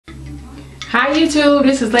Hi YouTube,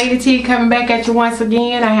 this is Lady T coming back at you once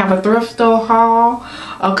again. I have a thrift store haul.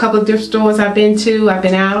 A couple of thrift stores I've been to. I've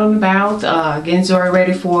been out and about, getting Zoe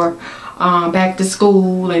ready for back to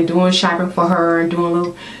school and doing shopping for her and doing a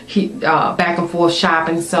little back and forth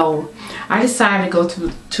shopping. So I decided to go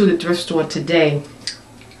to the thrift store today.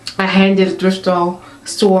 I hadn't did a thrift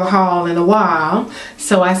store haul in a while,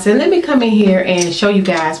 so I said let me come in here and show you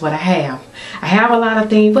guys what I have. I have a lot of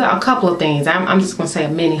things, but a couple of things. I'm just gonna say a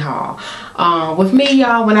mini haul. With me,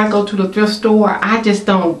 y'all, when I go to the thrift store, I just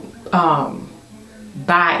don't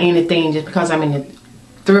buy anything just because I'm in the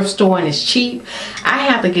thrift store and it's cheap. I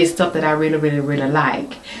have to get stuff that I really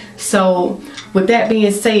like. So with that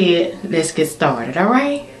being said, let's get started. All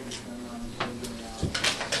right.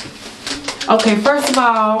 Okay, first of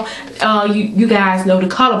all, you guys know the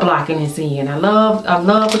color blocking is in. I love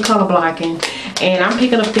the color blocking, and I'm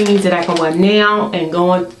picking up things that I can wear now and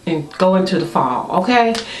go into the fall.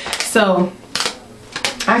 Okay, so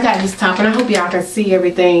I got this top, and I hope y'all can see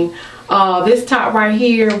everything. This top right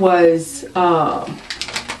here was let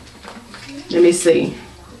me see,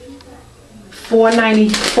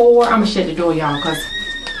 $4.94. I'm gonna shut the door, y'all, cause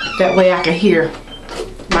that way I can hear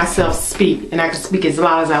myself speak, and I can speak as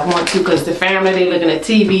loud as I want to, because the family, they looking at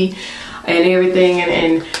TV and everything,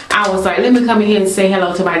 and I was like, let me come in here and say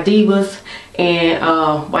hello to my divas. And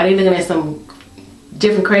while they looking at some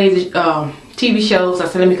different crazy TV shows, I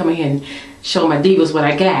said let me come in here and show my divas what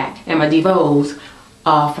I got and my divos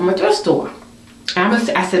from a thrift store. I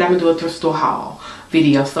said I'm gonna do a thrift store haul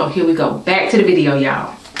video. So here we go, back to the video,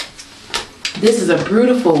 y'all. This is a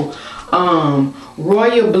beautiful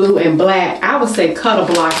royal blue and black, I would say color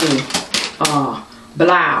blocking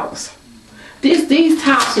blouse. These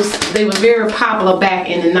tops they were very popular back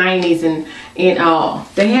in the 90s, and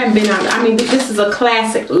they haven't been out. I mean, this is a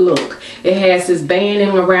classic look. It has this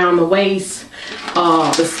banding around the waist,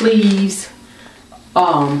 the sleeves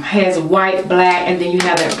has white, black, and then you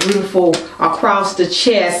have that beautiful across the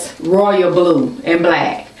chest royal blue and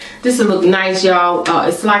black. This will look nice, y'all.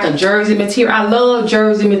 It's like a jersey material. I love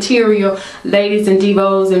jersey material, ladies and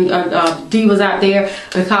divos and divas out there,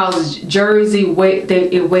 because jersey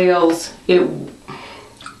it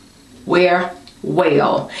wear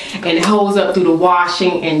well, and it holds up through the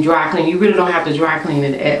washing and dry cleaning. You really don't have to dry clean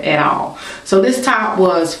it at all. So this top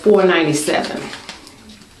was $4.97.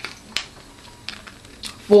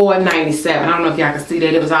 $4.97. I don't know if y'all can see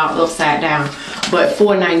that, it was all upside down, but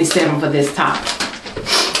 $4.97 for this top.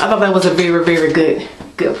 I thought that was a very good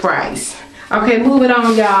price. Okay, moving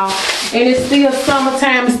on, y'all. And it's still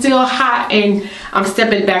summertime, it's still hot, and I'm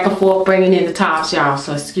stepping back and forth bringing in the tops, y'all,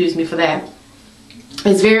 so excuse me for that.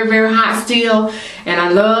 It's very hot still, and I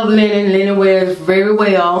love linen. Linen wears very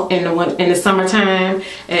well in the summertime,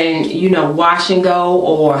 and you know, wash and go,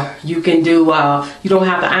 or you can do you don't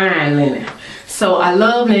have to iron linen. So I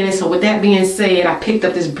love linen. So with that being said, I picked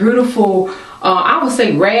up this beautiful I would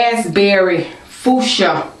say raspberry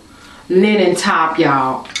fuchsia linen top,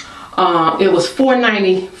 y'all. It was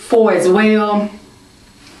 $4.94 as well,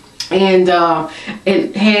 and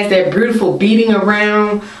it has that beautiful beading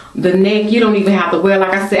around the neck. You don't even have to wear,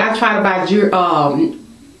 like I said, I try to buy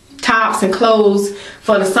tops and clothes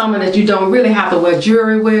for the summer that you don't really have to wear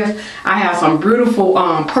jewelry with. I have some beautiful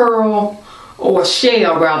pearl or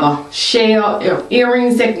shell, rather shell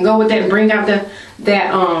earrings that can go with that and bring out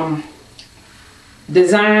that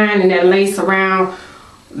design and that lace around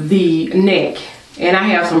the neck. And I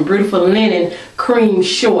have some beautiful linen cream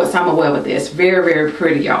shorts I'm gonna wear with this. Very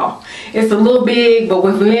pretty, y'all. It's a little big, but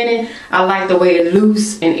with linen, I like the way it's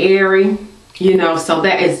loose and airy, you know, so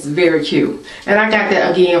that is very cute. And I got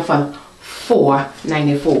that again for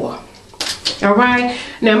 $4.94. All right,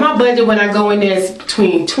 now my budget when I go in there is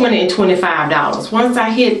between $20 and $25. Once I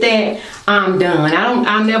hit that, I'm done.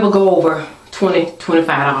 I'll never go over $20,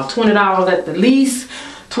 $25. $20 at the least,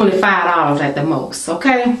 $25 at the most.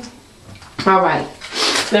 Okay. All right.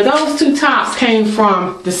 Now those two tops came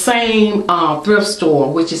from the same thrift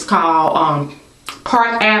store, which is called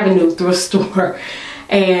Park Avenue Thrift Store,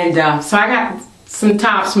 and so I got some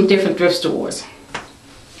tops from different thrift stores.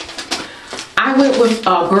 I went with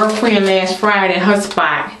a girlfriend last Friday at her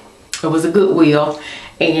spot. It was a Goodwill,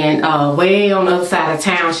 and way on the other side of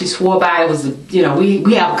town. She swore by it was, you know, we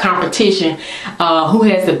have a competition who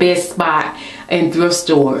has the best spot in thrift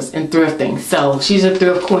stores and thrifting. So she's a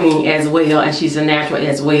thrift queen as well, and she's a natural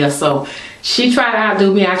as well. So she tried to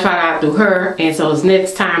outdo me, I tried to outdo her, and so it's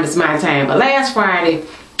next time it's my time. But last Friday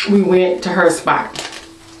we went to her spot.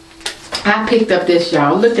 I picked up this,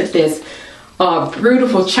 y'all. Look at this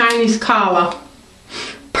beautiful Chinese collar,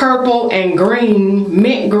 purple and green,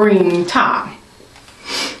 mint green top.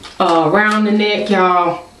 Around the neck,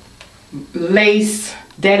 y'all. lace,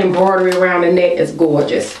 that embroidery around the neck is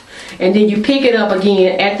gorgeous. And then you pick it up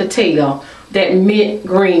again at the tail, that mint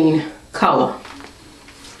green color,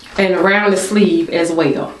 and around the sleeve as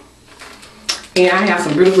well. And I have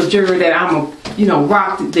some beautiful jewelry that I'm gonna, you know,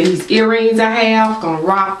 rock. These earrings I have, gonna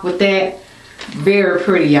rock with that. Very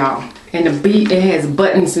pretty, y'all. And the bead, it has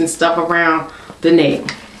buttons and stuff around the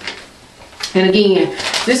neck. And again,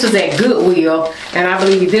 this was at Goodwill, and I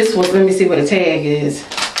believe this was, let me see what the tag is.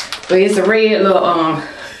 But it's a red little,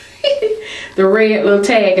 the red little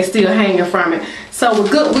tag is still hanging from it. So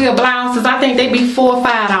with Goodwill blouses, I think they be $4 or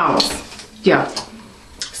 $5. Yeah.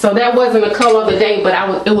 So that wasn't the color of the day,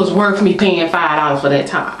 but it was worth me paying $5 for that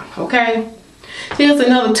top. Okay. Here's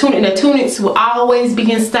another tunic. The tunics will always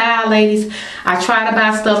be in style, ladies. I try to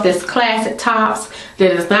buy stuff that's classic tops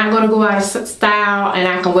that is not going to go out of style and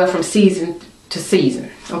I can wear from season to season.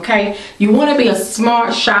 Okay. You want to be a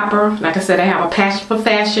smart shopper. Like I said, I have a passion for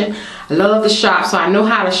fashion. I love to shop, so I know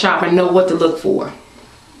how to shop and know what to look for.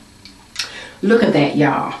 Look at that,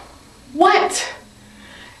 y'all. What?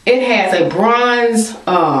 It has a bronze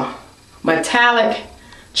metallic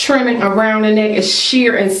trimming around the neck. It's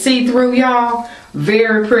sheer and see-through, y'all.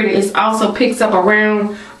 Very pretty. It also picks up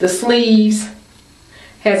around the sleeves.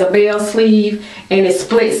 Has a bell sleeve and it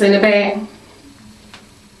splits in the back.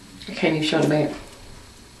 I can't even show the back.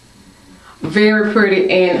 Very pretty.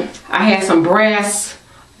 And I have some brass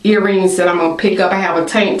earrings that I'm going to pick up. I have a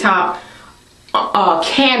tank top,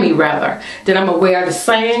 cami rather, that I'm going to wear the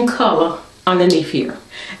same color underneath here.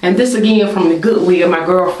 And this again from the Goodwill, my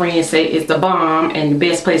girlfriend said is the bomb and the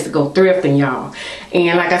best place to go thrifting, y'all.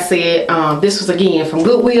 And like I said, this was again from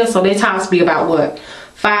Goodwill, so their tops be about what,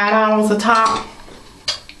 $5 a top.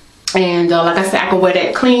 And like I said, I can wear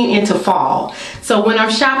that clean into fall. So when I'm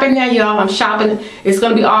shopping now, y'all, I'm shopping. It's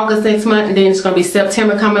going to be August next month, and then it's going to be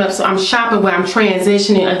September coming up. So I'm shopping where I'm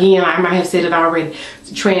transitioning. Again, I might have said it already,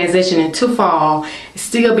 transitioning to fall.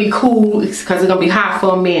 Still be cool because it's going to be hot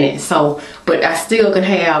for a minute. So, but I still can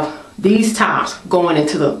have these tops going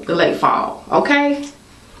into the late fall. Okay.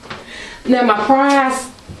 Now my prize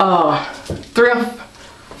thrift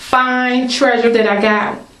find treasure that I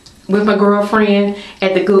got with my girlfriend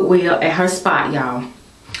at the Goodwill at her spot, y'all,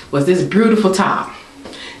 was this beautiful top.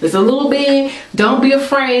 It's a little big. Don't be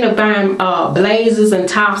afraid of buying blazers and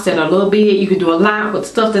tops that are a little big. You can do a lot with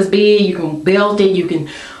stuff that's big. You can belt it, you can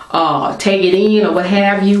take it in or what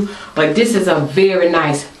have you. But this is a very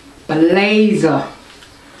nice blazer,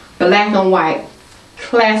 black and white,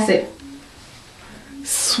 classic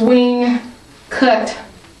swing cut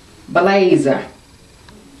blazer.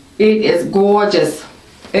 It is gorgeous.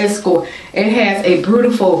 It's cool. It has a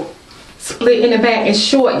beautiful split in the back. It's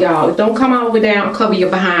short, y'all. It don't come all the way down, cover your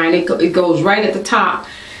behind. It goes right at the top.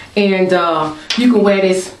 And you can wear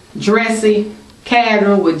this dressy,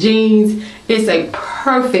 casual with jeans. It's a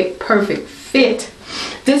perfect fit.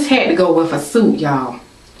 This had to go with a suit, y'all.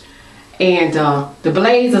 And the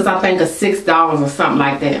blazers, I think, are $6 or something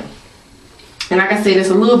like that. And like I said, it's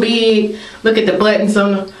a little big. Look at the buttons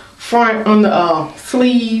on the front, on the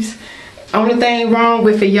sleeves. Only thing wrong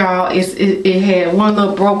with it, y'all, is it had one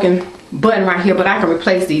little broken button right here, but I can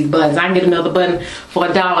replace these buttons. I can get another button for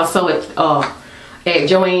 $1 so at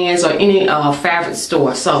Joann's or any fabric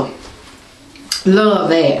store. So love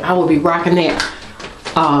that. I will be rocking that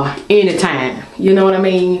anytime. You know what I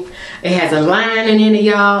mean? It has a lining in it,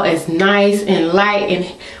 y'all. It's nice and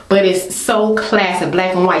light, but it's so classic,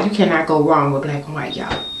 black and white. You cannot go wrong with black and white,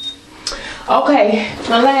 y'all. Okay,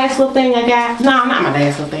 my last little thing I got. No, not my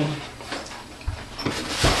last little thing.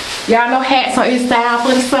 Y'all know hats are in style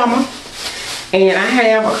for the summer. And I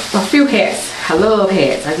have a few hats. I love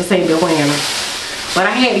hats. I just ain't been wearing them. But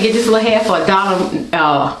I had to get this little hat for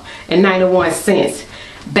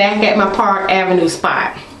 $1.91 back at my Park Avenue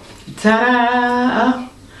spot. Ta-da!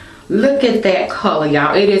 Look at that color,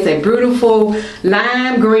 y'all. It is a beautiful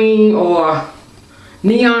lime green or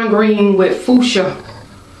neon green with fuchsia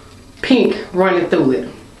pink running through it.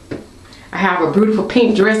 I have a beautiful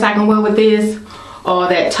pink dress I can wear with this. Or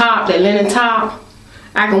that top, that linen top,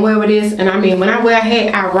 I can wear with this. And I mean, when I wear a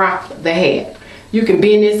hat, I rock the hat. You can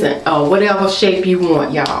bend this in whatever shape you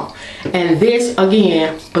want, y'all. And this,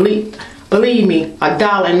 again, believe me,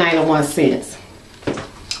 $1.91.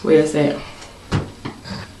 Where's that?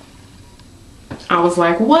 I was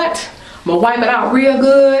like, what? I'm gonna wipe it out real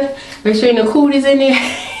good. Make sure ain't no cooties in there.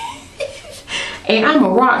 And I'm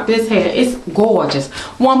gonna rock this hat. It's gorgeous.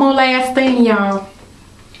 One more last thing, y'all.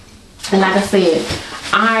 And like I said,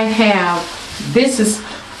 I have, this is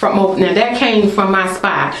from, now that came from my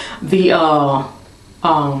spot, the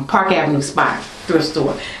Park Avenue spot, thrift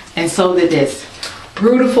store. And so did this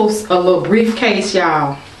beautiful little briefcase,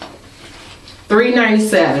 y'all.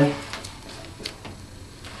 $3.97.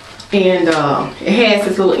 And it has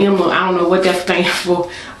this little emblem. I don't know what that stands for,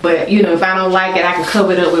 but you know, if I don't like it, I can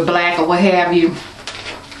cover it up with black or what have you.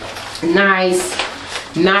 Nice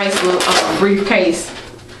little briefcase.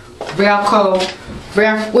 Velcro.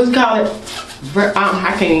 What you call it?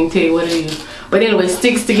 I can't even tell you what it is. But anyway,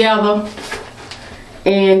 sticks together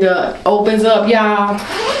and opens up, y'all.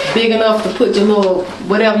 Big enough to put your little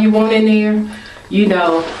whatever you want in there. You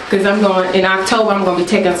know, because I'm going in October. I'm going to be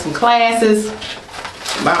taking some classes.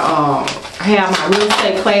 I have my real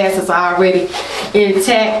estate classes already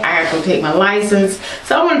intact. I have to take my license,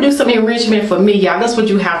 so I want to do some enrichment for me, y'all. That's what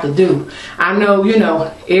you have to do. I know, you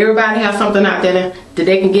know, everybody has something out there that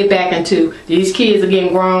they can get back into. These kids are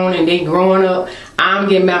getting grown and they growing up. I'm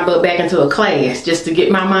getting my butt back into a class just to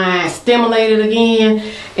get my mind stimulated again,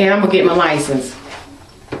 and I'm gonna get my license.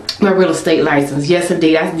 My real estate license. Yes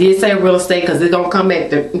indeed, I did say real estate because it's gonna come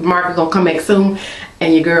back, the market gonna come back soon,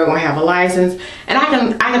 and your girl gonna have a license, and I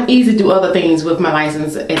can easily do other things with my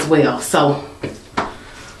license as well. So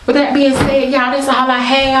with that being said, y'all, that's all I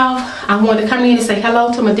have. I wanted to come in and say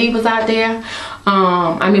hello to my divas out there.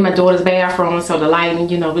 I'm in my daughter's bathroom, so the lighting,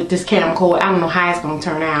 you know, with this camcorder, I don't know how it's gonna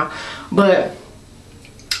turn out, but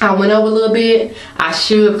I went over a little bit. I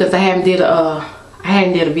should, because I hadn't did a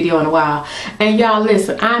video in a while. And y'all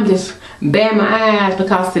listen, I'm just batting my eyes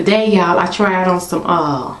because today, y'all, I tried on some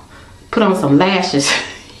put on some lashes.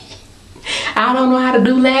 I don't know how to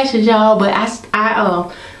do lashes, y'all, but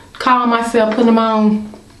I call myself putting them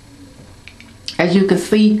on. As you can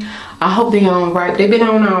see, I hope they're on right. They've been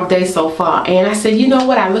on all day so far. And I said, you know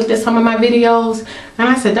what? I looked at some of my videos and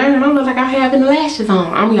I said, darn, I don't look like I have any lashes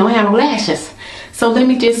on. I don't have no lashes. So let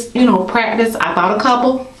me just, you know, practice. I bought a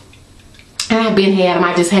couple. And I've been had them.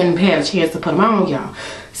 I just hadn't had a chance to put them on, y'all.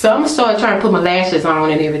 So I'm going to start trying to put my lashes on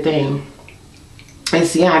and everything. And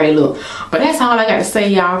see how they look. But that's all I got to say,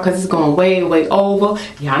 y'all, because it's going way, way over.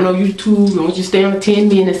 Y'all know YouTube, don't just stay on 10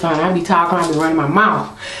 minutes on. I be talking, I be running my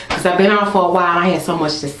mouth. Because I've been on for a while. I had so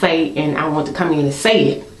much to say, and I want to come in and say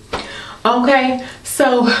it. Okay,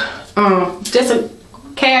 so just a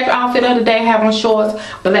casual outfit of the day. I have on shorts,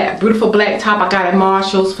 black, beautiful black top I got at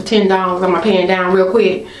Marshall's for $10. I'm going to pay it down real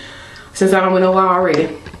quick since I don't went over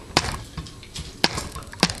already.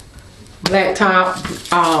 Black top.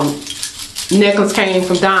 Necklace came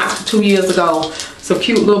from Doc 2 years ago. Some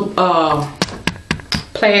cute little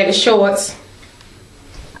plaid shorts.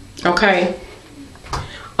 Okay.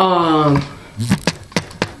 And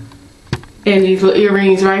these little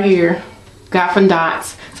earrings right here. Got from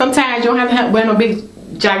Dots. Sometimes you don't have to wear no big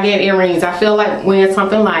gigantic earrings. I feel like wearing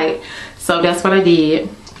something light. So that's what I did.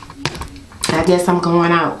 I guess I'm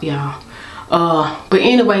going out, y'all. But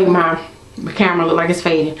anyway, my camera look like it's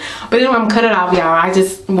fading, but anyway, I'm gonna cut it off, y'all. I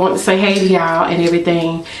just want to say hey to y'all and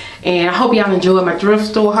everything, and I hope y'all enjoyed my thrift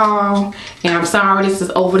store haul. And I'm sorry this is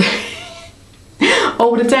over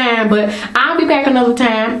the time, but I'll be back another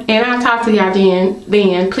time, and I'll talk to y'all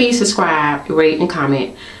then. Please subscribe, rate, and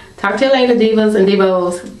comment. Talk to you later, divas and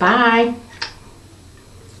divos. Bye.